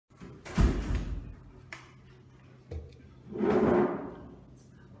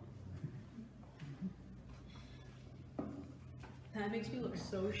That makes me look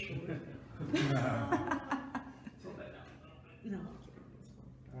so short. No.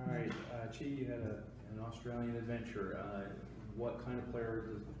 All right, Chi, you had an Australian adventure. What kind of player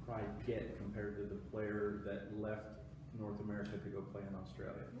does Pride get compared to the player that left North America to go play in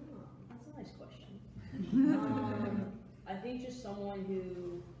Australia? Oh, that's a nice question. I think just someone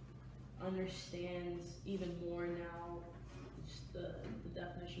who understands even more now just the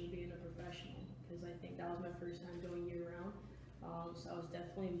definition of being a professional, because I think that was my first time going year-round. So I was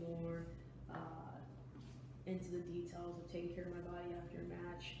definitely more into the details of taking care of my body after a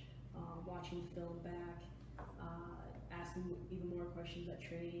match, watching film back, asking even more questions at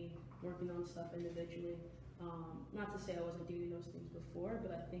training, working on stuff individually. Not to say I wasn't doing those things before,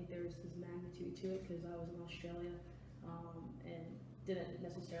 but I think there was this magnitude to it because I was in Australia and didn't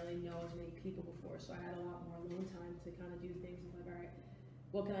necessarily know as many people before, so I had a lot more alone time to kind of do things like, all right,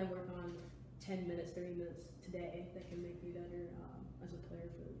 what can I work on 10 minutes, 30 minutes today that can make me better as a player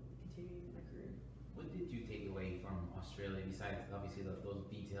for continuing my career. What did you take away from Australia besides obviously those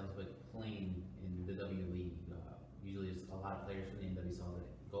details, but playing in the W League? Usually there's a lot of players from the NWSL that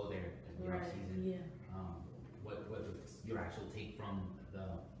go there every Right, season. yeah. What was your actual take from the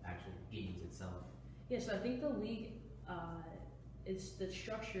actual games itself? Yeah, so I think the league, the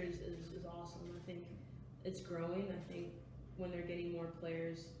structure is awesome. I think it's growing. I think when they're getting more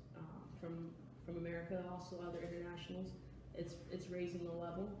players from America, also other internationals, it's raising the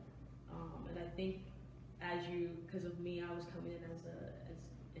level. And I think because of me, I was coming in as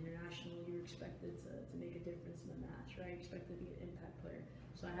international, you're expected to make a difference in the match, right? You're expected to be an impact player.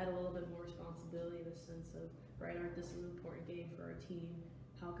 So I had a little bit more responsibility in the sense of, right, this is an important game for our team.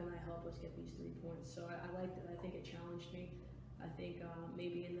 How can I help us get these 3 points? So I liked it. I think it challenged me. I think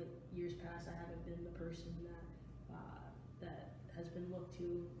maybe in the years past, I haven't been the person that has been looked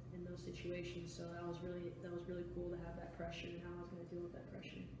to in those situations. So that was really cool to have that pressure and how I was going to deal with that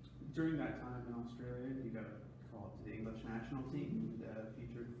pressure. During that time in Australia, you got called to the English national team,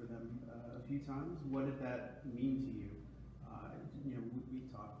 featured for them a few times. What did that mean to you? We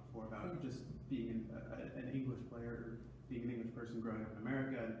talked before about just being an English player, being an English person growing up in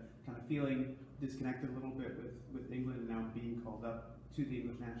America, and kind of feeling disconnected a little bit with England, and now being called up to the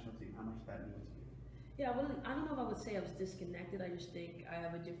English national team. How much did that mean to you? Yeah, well, I don't know if I would say I was disconnected. I just think I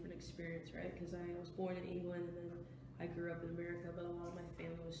have a different experience, right? Because I was born in England and then I grew up in America, but a lot of my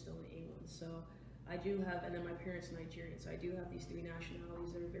family was still in England. So I do have, and then my parents are Nigerian, so I do have these 3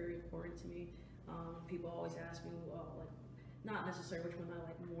 nationalities that are very important to me. People always ask me, well, like, not necessarily which one I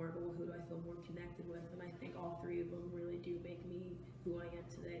like more, but who do I feel more connected with? And I think all 3 of them really do make me who I am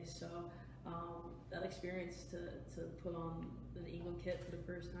today. So that experience to put on an England kit for the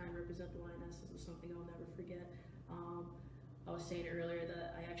first time, represent the Lionesses, was something I'll never forget. I was saying earlier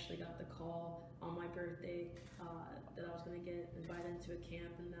that I actually got the call on my birthday that I was going to get invited into a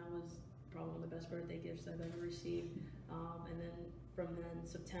camp, and that was probably one of the best birthday gifts I've ever received. And then from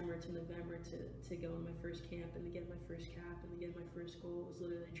September to November to go in my first camp and to get my first cap and to get my first goal was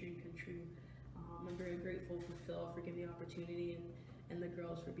literally a dream come true. I'm very grateful for Phil for giving the opportunity and the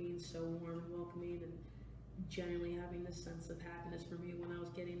girls for being so warm and welcoming and generally having this sense of happiness for me when I was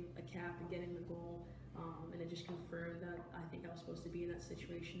getting a cap and getting the goal. And it just confirmed that I think I was supposed to be in that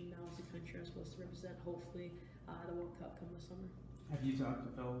situation. That was the country I was supposed to represent, hopefully, at the World Cup come this summer. Have you talked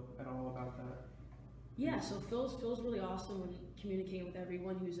to Phil at all about that? Yeah, so Phil's really awesome when communicating with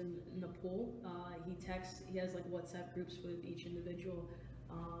everyone who's in the pool. He has like WhatsApp groups with each individual,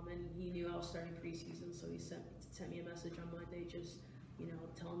 and he knew I was starting preseason, so he sent me a message on Monday, just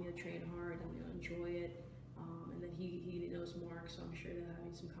telling me to train hard and enjoy it. And then he knows Mark, so I'm sure they're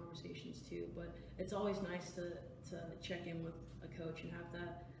having some conversations too. But it's always nice to check in with a coach and have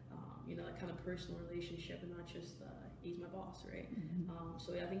that that kind of personal relationship, and not just he's my boss, right?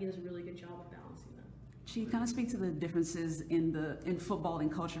 So yeah, I think he does a really good job of balancing that. She kind of speak to the differences in football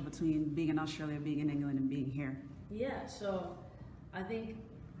and culture between being in Australia, being in England, and being here. Yeah, so I think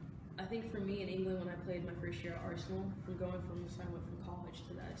for me in England, when I played my first year at Arsenal, I went from college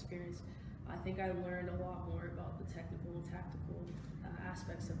to that experience, I think I learned a lot more about the technical and tactical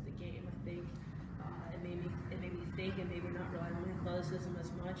aspects of the game. I think it made me think and maybe not rely on my athleticism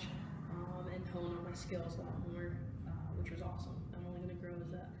as much, and hone on my skills a lot more, which was awesome. I'm only going to grow as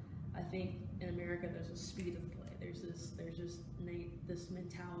that. I think in America there's a speed of play. There's this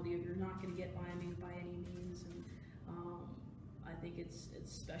mentality of you're not going to get by me by any means, and I think it's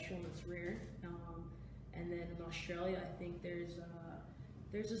special and it's rare. And then in Australia, I think there's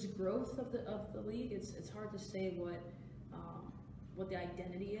this growth of the league. It's hard to say what the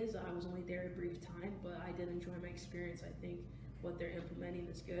identity is. I was only there a brief time, but I did enjoy my experience. I think what they're implementing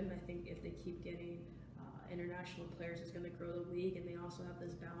is good, and I think if they keep getting international players is going to grow the league, and they also have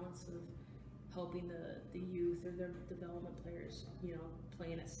this balance of helping the youth or their development players,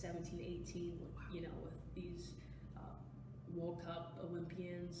 playing at 17, 18, with these World Cup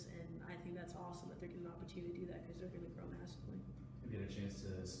Olympians, and I think that's awesome that they're getting an opportunity to do that because they're going to grow massively. Have you had a chance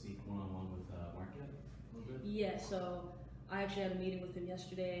to speak one-on-one with Mark yet? A little bit? Yeah, so I actually had a meeting with him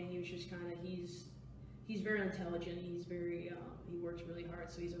yesterday, and he was just he's very intelligent. He's very he works really hard.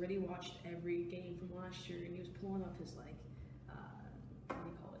 So he's already watched every game from last year, and he was pulling up his what do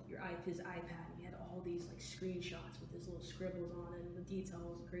you call it? His iPad. And he had all these screenshots with his little scribbles on it, and the detail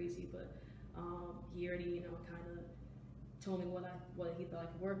was crazy. But he already kind of told me what he thought I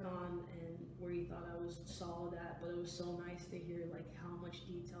could work on and where he thought I was solid at. But it was so nice to hear how much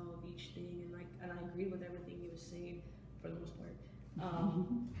detail of each thing, and I agreed with everything he was saying for the most part.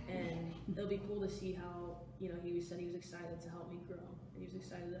 And it'll be cool to see how he said he was excited to help me grow, and he was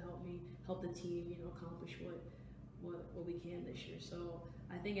excited to help the team accomplish what we can this year. So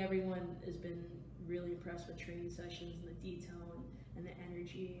I think everyone has been really impressed with training sessions and the detail and the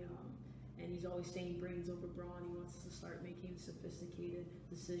energy. And he's always saying brains over brawn. He wants us to start making sophisticated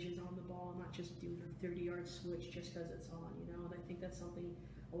decisions on the ball, not just doing a 30-yard switch just because it's on, And I think that's something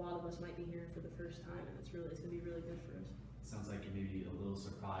a lot of us might be hearing for the first time, and it's going to be really good for us. It sounds like you're maybe a little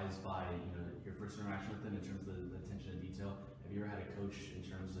surprised by your first interaction with them in terms of the attention to detail. Have you ever had a coach in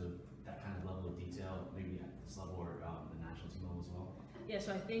terms of that kind of level of detail, maybe at this level or the national team level as well? Yeah,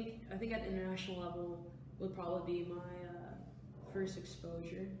 so I think at the international level would probably be my first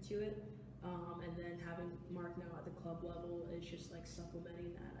exposure to it. And then having Mark now at the club level is just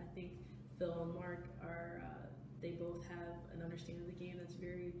supplementing that. I think Phil and Mark they both have an understanding of the game that's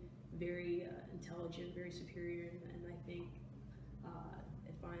very, very intelligent, very superior, and I think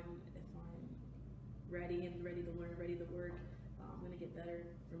if I'm ready to learn, ready to work, I'm going to get better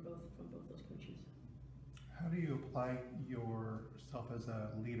from both those coaches. How do you apply yourself as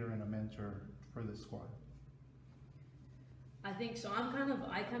a leader and a mentor for the squad? I think so.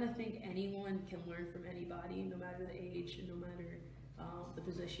 I kind of think anyone can learn from anybody, no matter the age and no matter the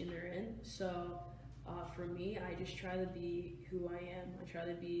position they're in. So for me, I just try to be who I am. I try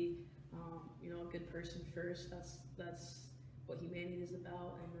to be, a good person first. That's what humanity is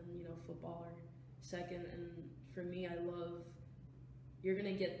about, and then footballer second. And for me, I love. You're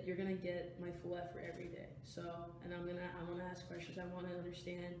gonna get my full effort every day. So, and I want to ask questions. I want to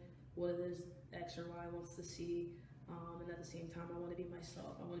understand what it is X or Y wants to see. And at the same time, I want to be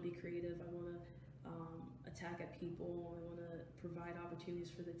myself. I want to be creative. I want to attack at people. I want to provide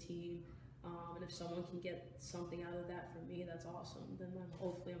opportunities for the team. And if someone can get something out of that from me, that's awesome. Then I'm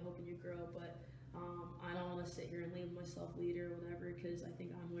hoping you grow. But I don't want to sit here and label myself leader or whatever, because I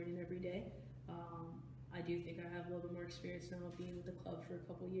think I'm learning every day. I do think I have a little bit more experience now being with the club for a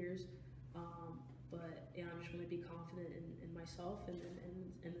couple years. But yeah, I'm just going to be confident in myself and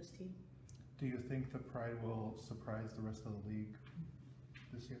in this team. Do you think the Pride will surprise the rest of the league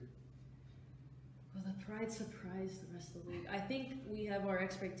this year? Will the Pride surprise the rest of the league? I think we have our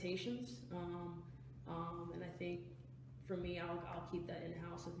expectations, and I think for me, I'll keep that in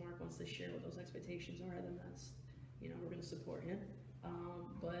house. If Mark wants to share what those expectations are, then that's we're going to support him.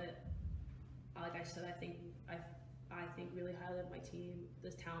 But like I said, I think really highly of my team.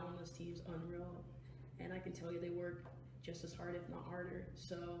 This talent on this team is unreal, and I can tell you they work just as hard, if not harder.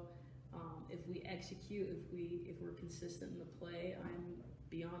 So. If we execute, if we're consistent in the play, I'm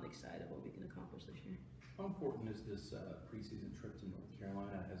beyond excited what we can accomplish this year. How important is this preseason trip to North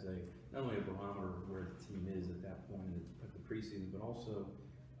Carolina as not only a barometer of where the team is at that point at the preseason, but also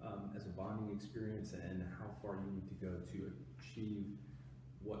as a bonding experience and how far you need to go to achieve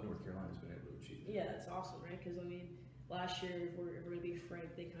what North Carolina's been able to achieve? Yeah, it's awesome, right? Because last year, if we're going to be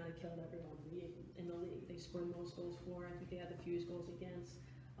frank, they kind of killed everyone in the league. They scored the most goals for. I think they had the fewest goals against.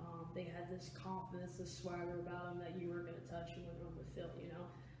 They had this confidence, this swagger about them that you weren't going to touch. You went on with Phil,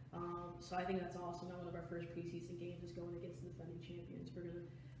 So I think that's awesome. That one of our first preseason games is going against the defending champions.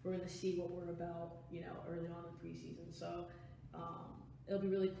 We're gonna see what we're about, early on in preseason. So it'll be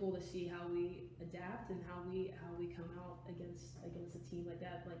really cool to see how we adapt and how we come out against a team like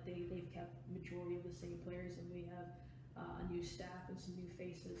that. Like they've kept majority of the same players, and we have a new staff and some new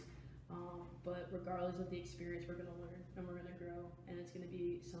faces. But regardless of the experience, we're going to learn and we're going to grow, and it's going to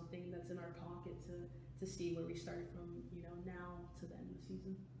be something that's in our pocket to see where we start from, now to the end of the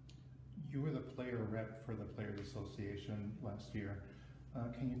season. You were the player rep for the Players Association last year.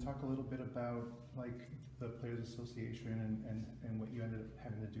 Can you talk a little bit about the Players Association and what you ended up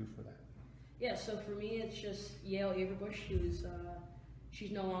having to do for that? Yeah, so for me, it's just Yale Averbush,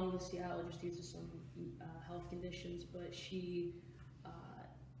 she's no longer with Seattle just due to some health conditions, but she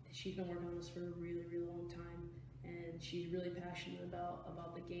she's been working on this for a really, really long time, and she's really passionate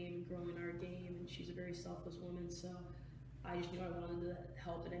about the game and growing our game, and she's a very selfless woman. So I just knew I wanted to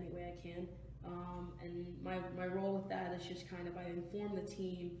help in any way I can. And my role with that is just kind of, I inform the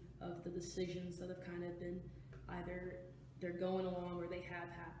team of the decisions that have kind of been either they're going along or they have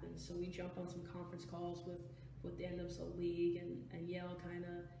happened. So we jump on some conference calls with the NWSL League, and Yale kind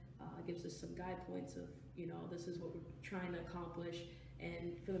of gives us some guide points of, this is what we're trying to accomplish.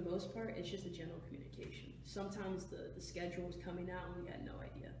 And for the most part, it's just a general communication. Sometimes the schedule was coming out and we had no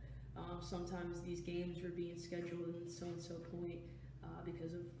idea. Sometimes these games were being scheduled in so-and-so point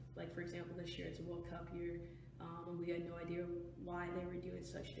because of, like, for example, this year it's a World Cup year, and we had no idea why they were doing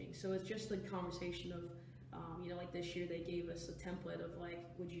such things. So it's just a conversation of, like this year they gave us a template of, like,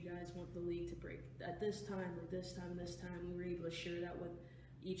 would you guys want the league to break at this time or this time, this time? We were able to share that with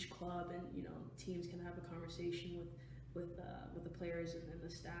each club, and teams can have a conversation with the players and the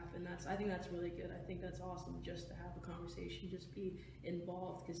staff, and I think that's really good. I think that's awesome, just to have a conversation, just be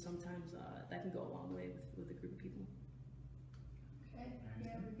involved, because sometimes that can go a long way with a group of people. Okay,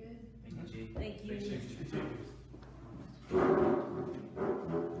 yeah, we're good. Thank you, G. Thank you.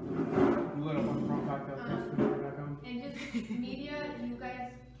 You let up on the front back up, back on. And just media, you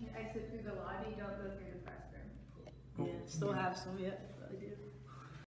guys can exit through the lobby, don't go through the press room. Yeah, still have some yet.